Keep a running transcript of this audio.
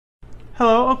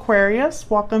Hello Aquarius,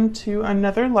 welcome to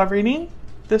another love reading.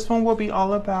 This one will be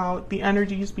all about the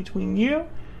energies between you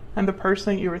and the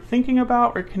person you are thinking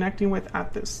about or connecting with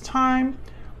at this time.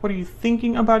 What are you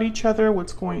thinking about each other?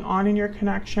 What's going on in your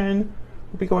connection?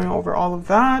 We'll be going over all of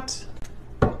that.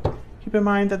 Keep in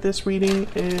mind that this reading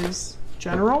is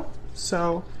general,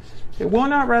 so it will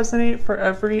not resonate for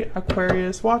every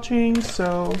Aquarius watching,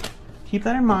 so keep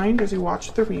that in mind as you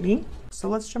watch the reading. So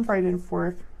let's jump right in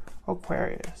for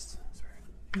Aquarius.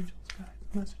 Angels, guides,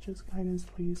 messages, guidance,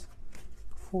 please,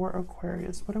 for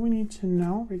Aquarius. What do we need to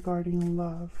know regarding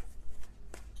love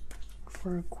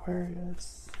for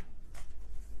Aquarius?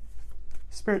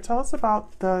 Spirit, tell us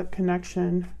about the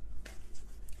connection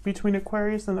between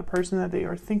Aquarius and the person that they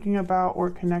are thinking about or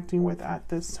connecting with at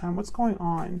this time. What's going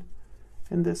on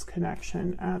in this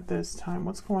connection at this time?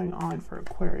 What's going on for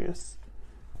Aquarius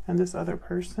and this other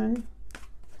person?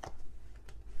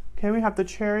 Okay, we have the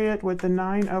Chariot with the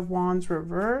 9 of Wands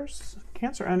reverse.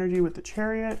 Cancer energy with the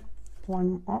Chariot.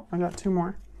 Oh, I got 2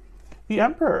 more. The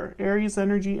Emperor, Aries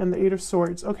energy, and the 8 of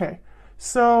Swords. Okay,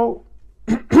 so,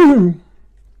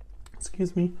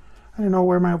 excuse me. I don't know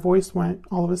where my voice went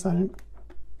all of a sudden.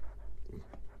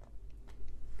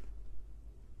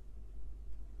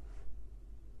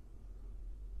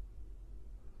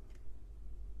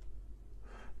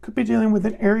 Could be dealing with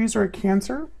an Aries or a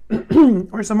Cancer,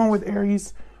 or someone with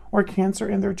Aries or Cancer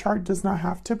in their chart. Does not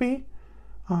have to be.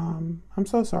 I'm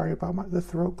so sorry about the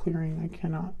throat clearing. I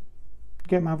cannot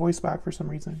get my voice back for some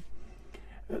reason.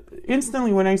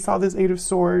 Instantly, when I saw this 8 of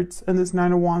Swords and this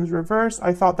 9 of Wands reverse,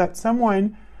 I thought that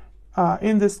someone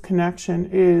in this connection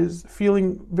is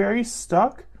feeling very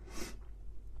stuck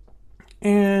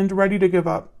and ready to give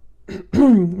up.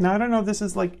 Now, I don't know if this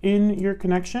is like in your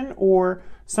connection or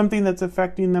something that's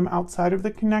affecting them outside of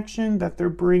the connection that they're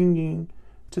bringing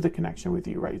to the connection with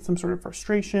you, right? Some sort of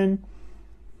frustration.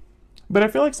 But I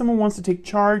feel like someone wants to take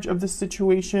charge of the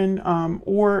situation,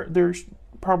 or they're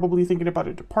probably thinking about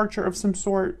a departure of some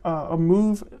sort, a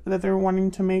move that they're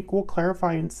wanting to make. We'll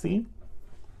clarify and see.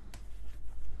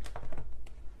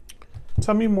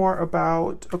 Tell me more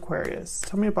about Aquarius.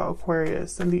 Tell me about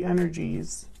Aquarius and the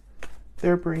energies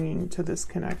they're bringing to this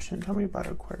connection. Tell me about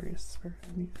Aquarius, Spirit,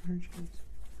 and the energies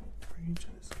bringing to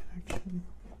this connection.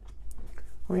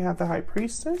 We have the High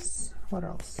Priestess. What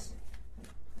else?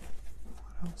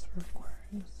 What else for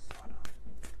Aquarius? What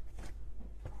else?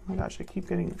 Oh my gosh, I keep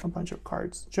getting a bunch of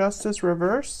cards. Justice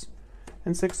reverse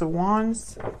and 6 of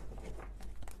Wands.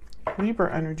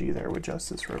 Libra energy there with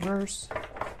Justice reverse.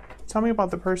 Tell me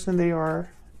about the person they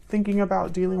are thinking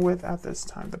about dealing with at this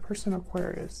time. The person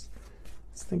Aquarius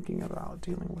is thinking about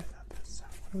dealing with at this time.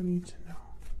 What do we need to know?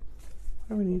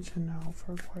 What do we need to know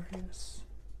for Aquarius?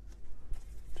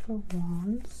 2 of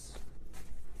Wands.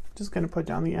 Just going to put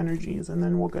down the energies and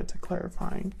then we'll get to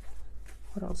clarifying.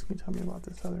 What else can you tell me about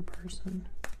this other person?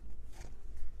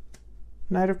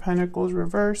 Knight of Pentacles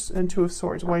reverse and 2 of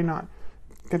Swords. Why not?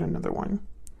 Get another one.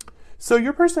 So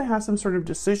your person has some sort of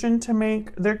decision to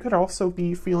make. There could also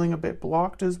be feeling a bit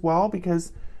blocked as well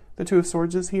because the 2 of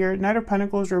Swords is here. Knight of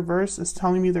Pentacles reverse is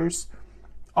telling me there's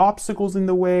obstacles in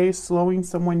the way, slowing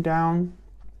someone down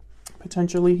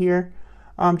potentially here.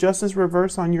 Justice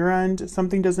reverse on your end.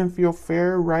 Something doesn't feel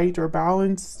fair, right, or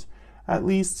balanced. At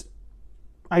least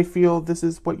I feel this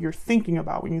is what you're thinking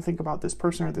about when you think about this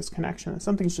person or this connection.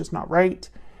 Something's just not right.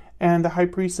 And the High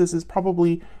Priestess is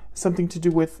probably something to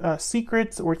do with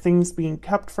secrets or things being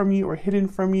kept from you or hidden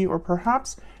from you, or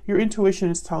perhaps your intuition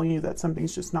is telling you that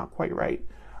something's just not quite right.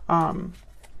 Now,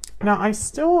 I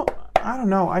don't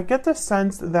know. I get the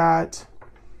sense that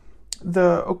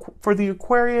for the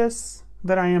Aquarius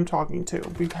that I am talking to,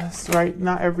 because, right,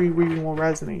 not every reading will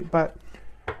resonate, but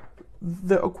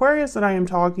the Aquarius that I am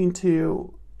talking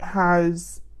to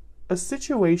has a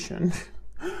situation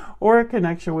or a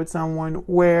connection with someone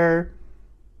where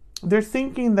they're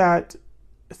thinking that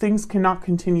things cannot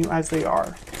continue as they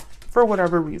are for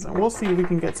whatever reason. We'll see if we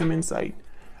can get some insight.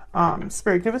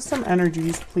 Spirit, give us some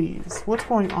energies, please. What's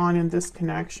going on in this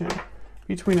connection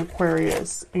between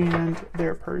Aquarius and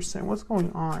their person? What's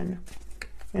going on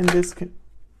in this?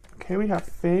 Okay, we have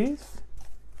Faith.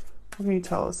 What can you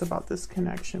tell us about this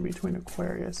connection between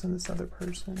Aquarius and this other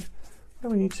person? What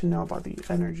do we need to know about the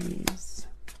energies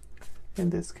in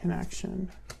this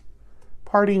connection?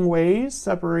 Parting ways,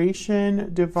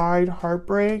 separation, divide,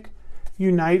 heartbreak,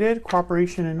 united,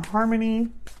 cooperation and harmony.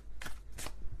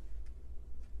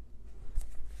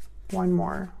 One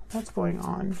more. What's going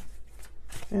on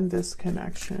in this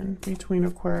connection between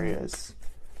Aquarius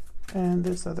and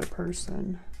this other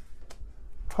person?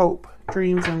 Hope,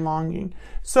 dreams, and longing.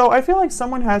 So I feel like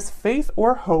someone has faith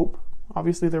or hope,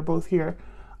 obviously they're both here,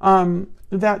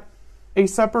 that a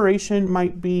separation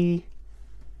might be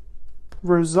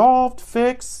resolved,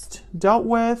 fixed, dealt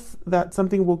with, that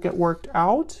something will get worked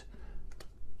out.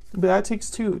 But that takes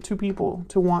two people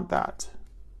to want that.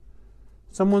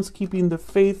 Someone's keeping the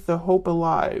faith, the hope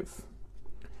alive.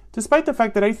 Despite the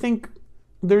fact that I think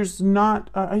there's not,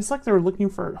 it's like they're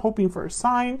hoping for a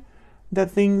sign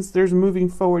that there's moving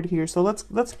forward here. So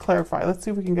let's clarify. Let's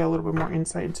see if we can get a little bit more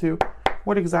insight into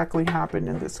what exactly happened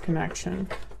in this connection.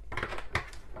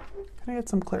 Can I get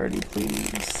some clarity,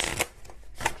 please?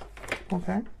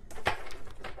 Okay.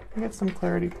 Can I get some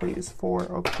clarity, please, for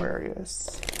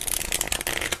Aquarius?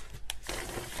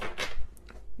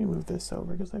 Let me move this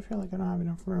over because I feel like I don't have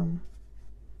enough room.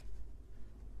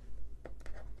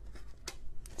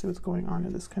 See what's going on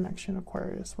in this connection,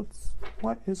 Aquarius.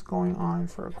 What is going on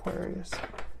for Aquarius?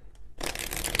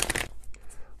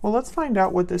 Well, let's find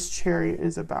out what this chariot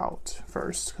is about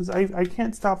first, because I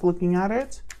can't stop looking at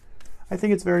it. I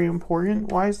think it's very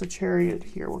important. Why is the chariot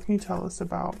here? What can you tell us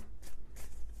about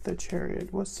the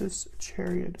chariot? What's this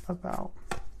chariot about?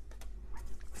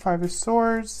 Five of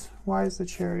Swords. Why is the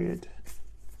chariot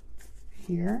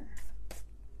here?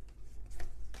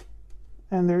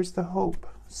 And there's the hope.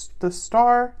 The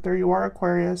star. There you are,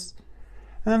 Aquarius.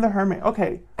 And then the Hermit.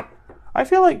 Okay. I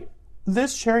feel like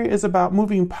this chariot is about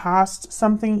moving past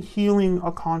something, healing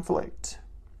a conflict.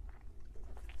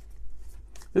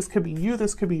 This could be you.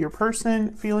 This could be your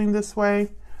person feeling this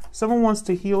way. Someone wants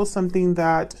to heal something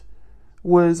that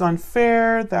was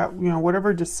unfair, that, you know,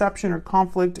 whatever deception or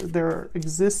conflict there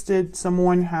existed,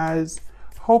 someone has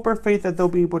hope or faith that they'll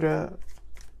be able to,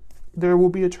 there will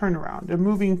be a turnaround. They're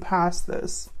moving past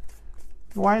this.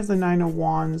 Why is the Nine of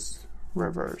Wands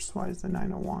reverse? Why is the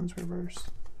Nine of Wands reverse?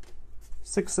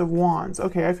 Six of Wands.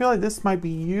 Okay, I feel like this might be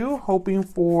you hoping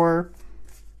for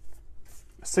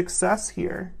success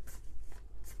here.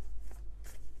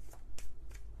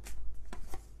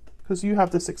 Because you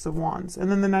have the Six of Wands. And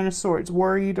then the Nine of Swords.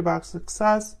 Worried about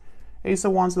success. Ace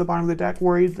of Wands at the bottom of the deck.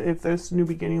 Worried if this new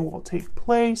beginning will take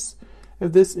place.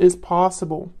 If this is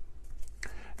possible.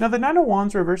 Now, the Nine of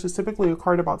Wands reverse is typically a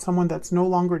card about someone that's no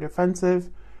longer defensive,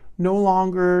 no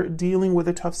longer dealing with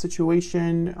a tough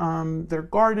situation. Their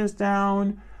guard is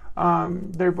down.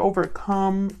 They've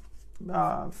overcome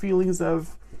feelings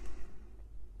of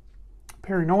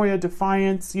paranoia,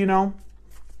 defiance, you know.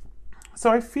 So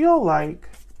I feel like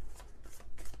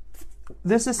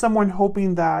this is someone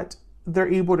hoping that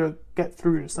they're able to get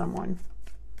through to someone.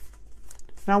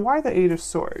 Now, why the Eight of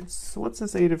Swords? What's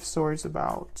this Eight of Swords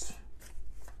about?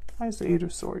 Why is the Eight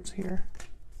of Swords here?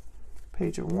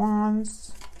 Page of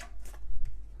Wands.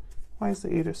 Why is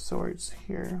the Eight of Swords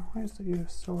here? Why is the Eight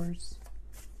of Swords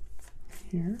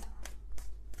here?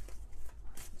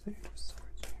 The Eight of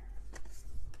Swords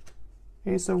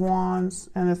here. Ace of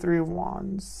Wands and the Three of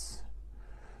Wands.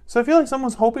 So I feel like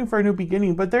someone's hoping for a new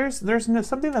beginning, but there's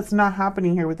something that's not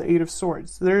happening here with the Eight of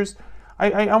Swords.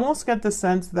 I almost get the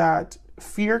sense that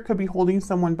fear could be holding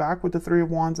someone back with the Three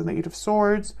of Wands and the Eight of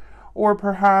Swords, or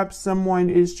perhaps someone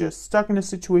is just stuck in a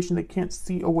situation they can't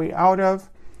see a way out of.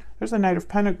 There's a Knight of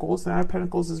Pentacles. The Knight of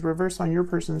Pentacles is reversed on your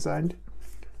person's end.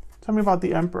 Tell me about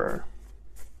the Emperor.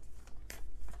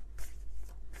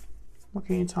 What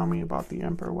can you tell me about the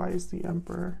Emperor? Why is the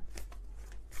Emperor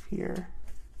here?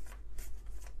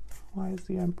 Why is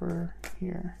the Emperor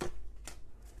here?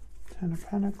 Ten of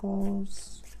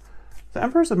Pentacles. The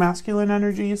Emperor is a masculine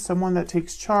energy, someone that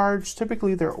takes charge.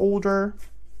 Typically, they're older.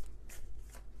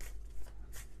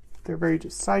 They're very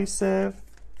decisive.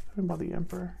 What about the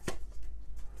Emperor?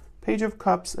 Page of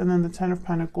Cups, and then the Ten of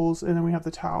Pentacles, and then we have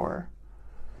the Tower.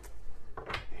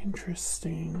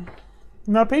 Interesting.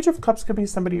 Now, Page of Cups could be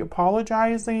somebody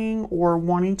apologizing or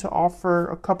wanting to offer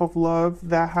a cup of love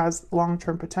that has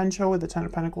long-term potential with the Ten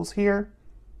of Pentacles here.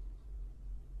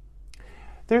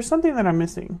 There's something that I'm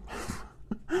missing.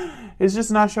 It's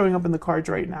just not showing up in the cards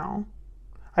right now.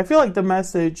 I feel like the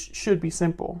message should be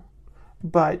simple,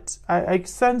 but I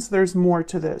sense there's more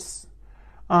to this.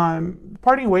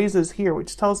 Parting ways is here,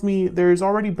 which tells me there's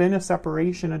already been a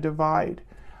separation, a divide,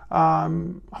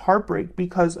 heartbreak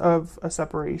because of a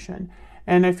separation.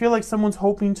 And I feel like someone's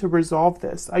hoping to resolve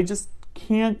this. I just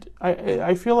can't,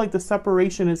 I feel like the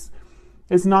separation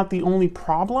is not the only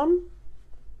problem.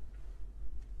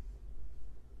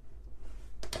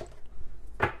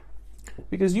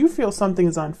 Because you feel something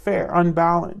is unfair,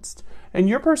 unbalanced. And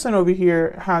your person over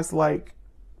here has like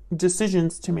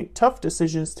decisions to make, tough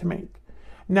decisions to make.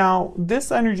 Now, this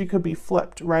energy could be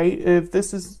flipped, right? If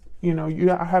this is, you know, you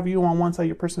have you on one side,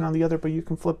 your person on the other, but you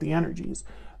can flip the energies.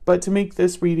 But to make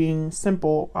this reading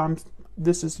simple,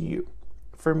 this is you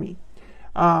for me.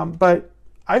 But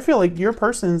I feel like your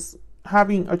person's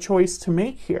having a choice to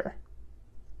make here.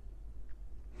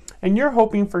 And you're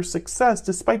hoping for success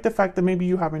despite the fact that maybe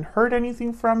you haven't heard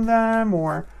anything from them,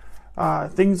 or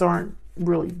things aren't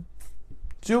really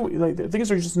doing, like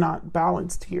things are just not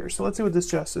balanced here. So let's see what this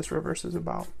Justice reverse is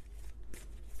about.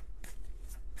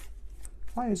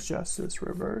 Why is Justice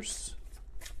reverse?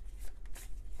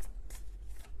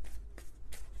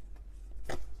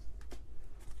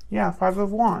 Yeah, Five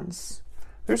of Wands.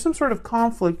 There's some sort of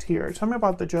conflict here. Tell me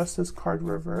about the Justice card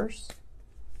reverse.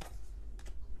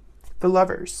 The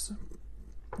Lovers,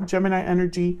 Gemini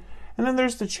energy. And then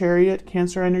there's the Chariot,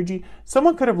 Cancer energy.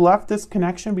 Someone could have left this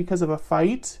connection because of a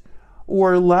fight,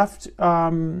 or left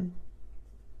a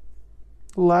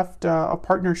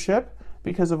partnership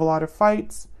because of a lot of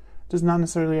fights. Does not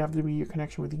necessarily have to be your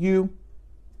connection with you.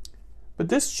 But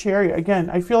this Chariot, again,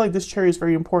 I feel like this Chariot is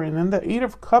very important. And the Eight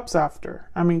of Cups after.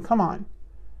 I mean, come on.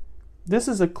 This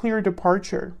is a clear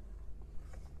departure.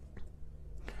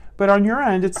 But on your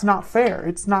end, it's not fair.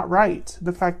 It's not right,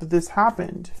 the fact that this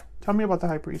happened. Tell me about the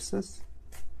High Priestess.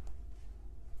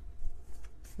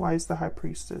 Why is the High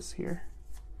Priestess here?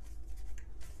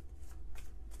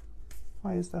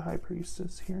 Why is the High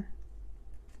Priestess here?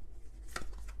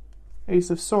 Ace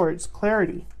of Swords,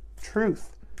 clarity,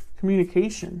 truth,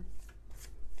 communication.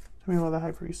 Tell me about the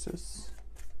High Priestess.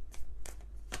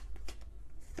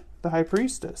 The High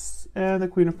Priestess and the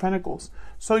Queen of Pentacles.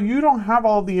 So you don't have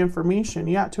all the information.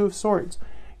 Yeah, Two of Swords.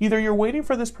 Either you're waiting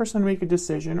for this person to make a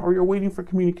decision, or you're waiting for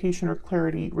communication or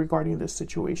clarity regarding this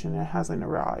situation. It hasn't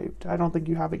arrived. I don't think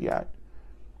you have it yet.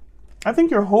 I think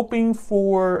you're hoping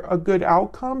for a good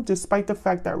outcome, despite the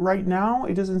fact that right now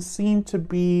it doesn't seem to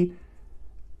be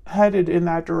headed in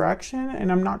that direction,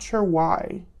 and I'm not sure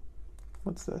why.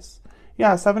 What's this?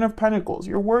 Yeah, Seven of Pentacles.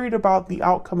 You're worried about the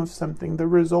outcome of something, the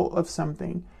result of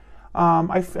something.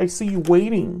 I see you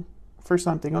waiting for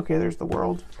something. Okay, there's the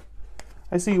World.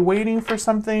 I see you waiting for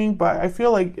something, but I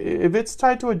feel like if it's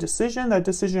tied to a decision, that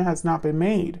decision has not been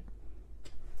made.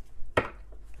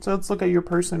 So let's look at your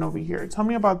person over here. Tell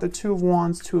me about the Two of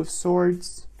Wands, Two of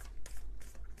Swords.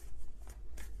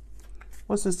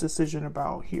 What's this decision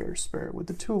about here, Spirit? With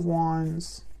the Two of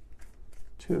Wands,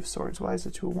 Two of Swords. Why is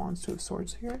the Two of Wands, Two of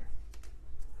Swords here?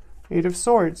 Eight of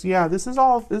Swords. Yeah, this is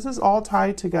all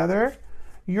tied together.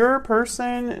 Your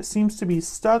person seems to be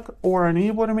stuck or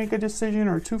unable to make a decision,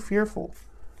 or too fearful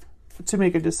to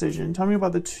make a decision. Tell me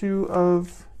about the Two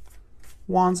of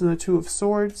Wands and the Two of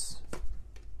Swords.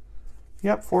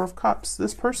 Yep, Four of Cups.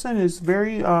 This person is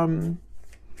very,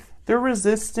 they're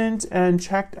resistant and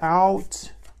checked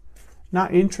out,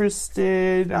 not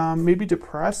interested, maybe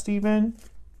depressed even.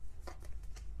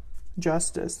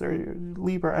 Justice, they're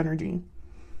Libra energy.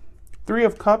 Three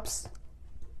of Cups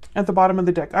at the bottom of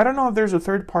the deck. I don't know if there's a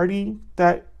third party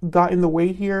that got in the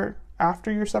way here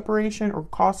after your separation or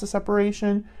caused a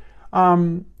separation.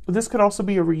 This could also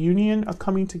be a reunion, a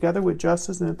coming together with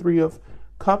Justice and the Three of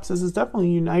Cups. This is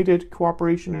definitely united,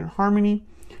 cooperation, and harmony.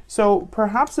 So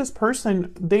perhaps this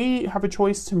person, they have a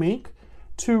choice to make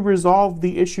to resolve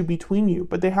the issue between you,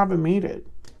 but they haven't made it.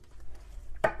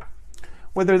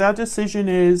 Whether that decision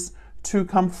is to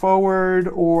come forward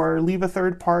or leave a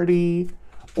third party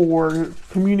or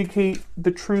communicate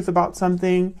the truth about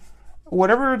something,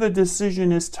 whatever the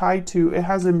decision is tied to, it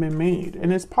hasn't been made.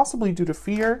 And it's possibly due to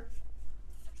fear.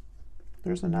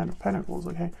 There's the Knight of Pentacles,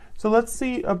 okay. So let's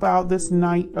see about this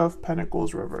Knight of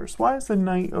Pentacles reverse. Why is the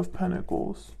Knight of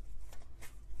Pentacles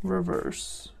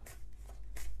reverse?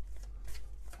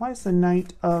 Why is the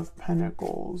Knight of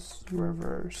Pentacles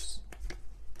reverse?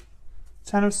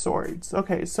 Ten of Swords.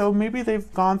 Okay, so maybe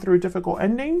they've gone through a difficult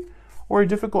ending, or a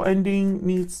difficult ending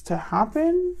needs to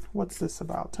happen. What's this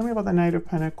about? Tell me about the Knight of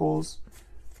Pentacles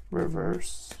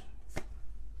reverse.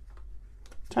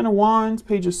 Ten of Wands,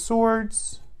 Page of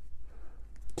Swords,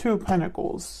 Two of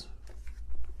Pentacles.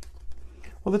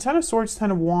 Well, the Ten of Swords,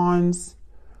 Ten of Wands,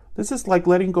 this is like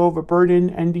letting go of a burden,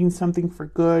 ending something for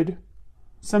good.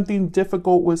 Something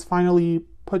difficult was finally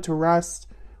put to rest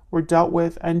or dealt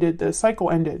with, ended. The cycle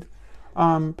ended.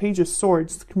 Page of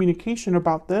Swords, communication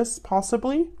about this,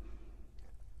 possibly.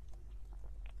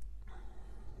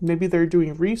 Maybe they're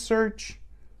doing research,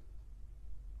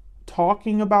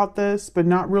 talking about this, but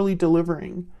not really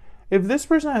delivering. If this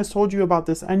person has told you about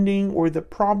this ending or the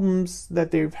problems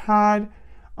that they've had,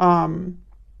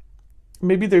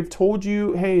 maybe they've told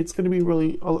you, hey, it's going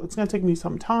to take me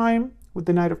some time with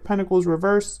the Knight of Pentacles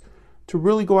reverse to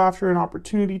really go after an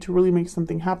opportunity, to really make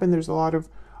something happen. There's a lot of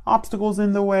obstacles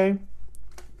in the way.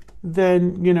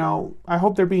 Then, you know, I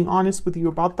hope they're being honest with you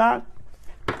about that.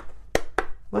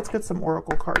 Let's get some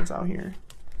oracle cards out here.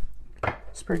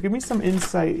 Spirit, give me some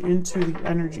insight into the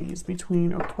energies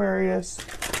between Aquarius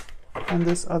and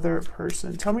this other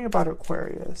person. Tell me about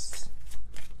Aquarius.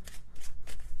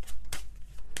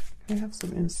 I have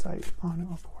some insight on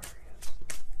Aquarius.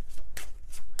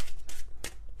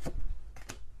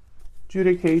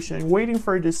 Adjudication, waiting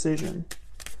for a decision.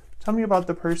 Tell me about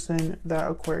the person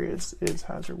that Aquarius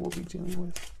has or will be dealing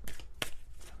with.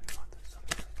 Tell me about this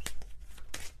other person.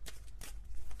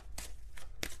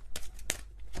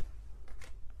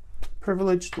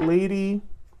 Privileged lady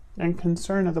and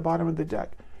concern at the bottom of the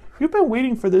deck. You've been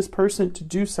waiting for this person to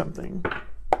do something.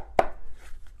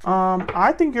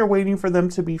 I think you're waiting for them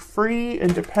to be free,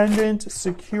 independent,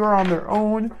 secure on their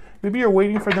own. Maybe you're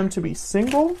waiting for them to be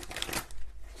single.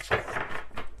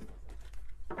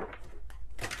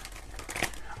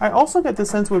 I also get the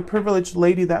sense with privileged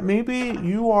lady that maybe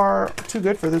you are too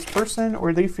good for this person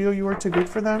or they feel you are too good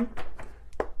for them.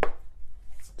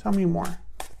 Tell me more.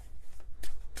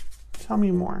 Tell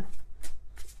me more.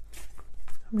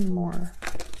 Tell me more.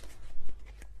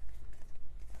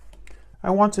 I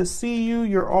want to see you.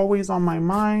 You're always on my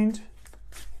mind.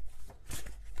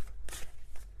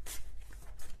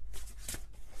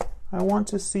 I want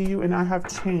to see you and I have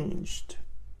changed.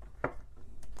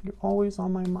 You're always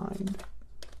on my mind.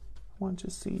 I want to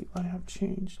see you. I have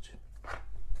changed.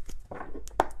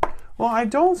 Well, I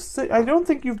don't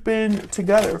think you've been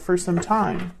together for some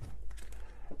time.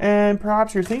 And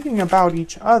perhaps you're thinking about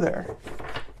each other.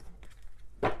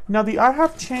 Now, the I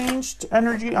have changed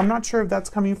energy, I'm not sure if that's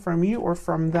coming from you or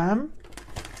from them.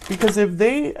 Because if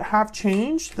they have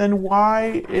changed, then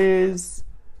why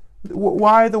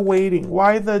the waiting?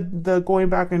 Why the going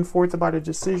back and forth about a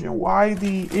decision? Why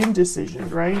the indecision,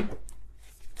 right?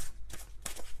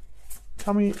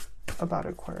 Tell me about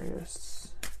Aquarius.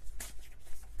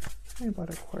 Tell me about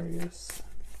Aquarius.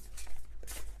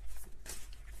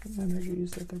 The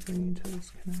energies that they're bringing to this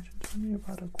connection. Tell me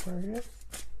about Aquarius.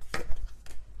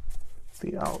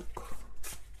 The Elk.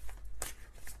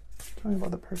 Tell me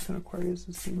about the person Aquarius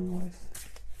is dealing with.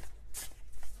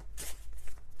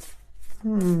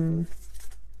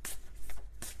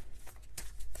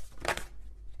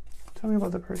 Tell me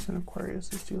about the person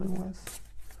Aquarius is dealing with.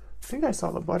 I think I saw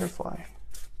the butterfly.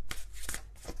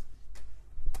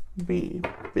 Bee.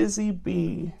 Busy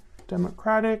bee.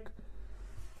 Democratic.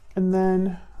 And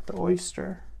then the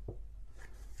oyster.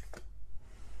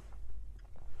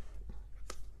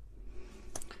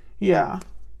 Yeah.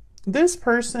 This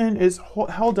person is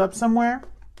held up somewhere.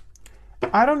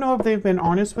 I don't know if they've been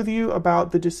honest with you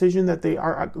about the decision that they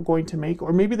are going to make,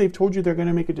 or maybe they've told you they're going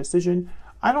to make a decision.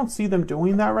 I don't see them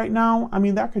doing that right now. I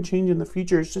mean, that could change in the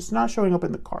future. It's just not showing up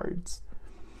in the cards.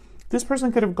 This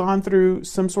person could have gone through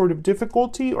some sort of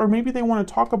difficulty, or maybe they want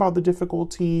to talk about the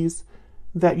difficulties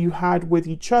that you had with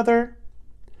each other.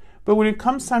 But when it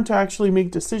comes time to actually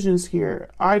make decisions here,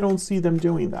 I don't see them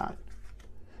doing that.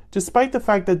 Despite the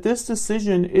fact that this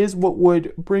decision is what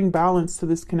would bring balance to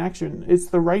this connection. It's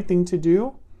the right thing to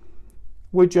do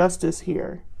with justice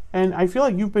here. And I feel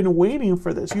like you've been waiting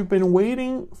for this. You've been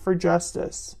waiting for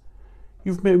justice.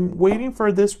 You've been waiting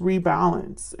for this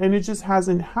rebalance. And it just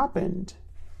hasn't happened.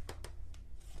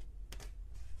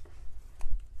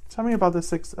 Tell me about the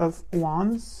Six of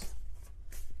Wands.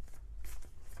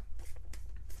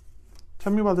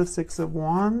 Tell me about the Six of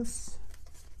Wands.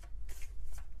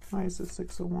 Why is the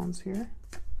Six of Wands here?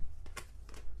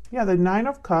 Yeah, the Nine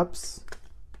of Cups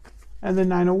and the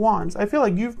Nine of Wands. I feel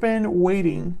like you've been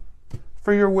waiting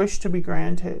for your wish to be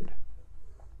granted.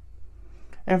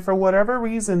 And for whatever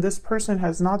reason, this person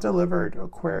has not delivered,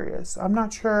 Aquarius. I'm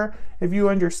not sure if you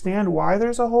understand why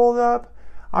there's a holdup.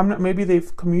 Maybe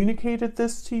they've communicated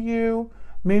this to you.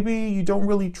 Maybe you don't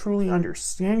really truly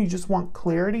understand. You just want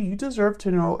clarity. You deserve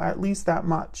to know at least that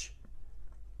much.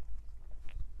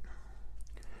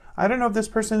 I don't know if this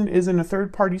person is in a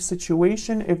third-party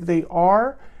situation. If they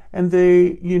are, and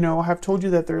they, have told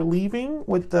you that they're leaving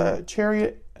with the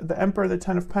Chariot, the Emperor, the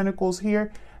Ten of Pentacles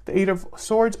here, the Eight of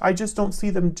Swords, I just don't see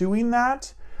them doing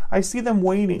that. I see them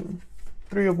waiting.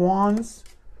 Three of Wands,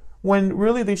 when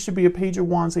really they should be a Page of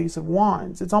Wands, Ace of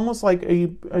Wands. It's almost like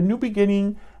a new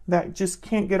beginning that just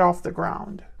can't get off the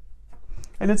ground.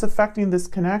 And it's affecting this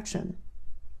connection.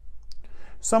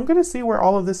 So I'm going to see where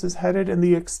all of this is headed in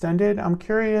the extended. I'm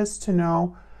curious to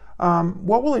know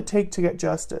what will it take to get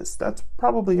justice. That's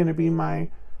probably going to be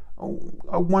my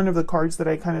one of the cards that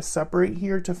I kind of separate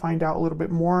here to find out a little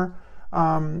bit more.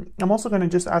 I'm also going to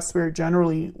just ask Spirit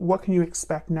generally, what can you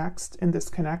expect next in this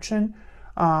connection?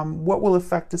 What will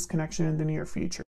affect this connection in the near future?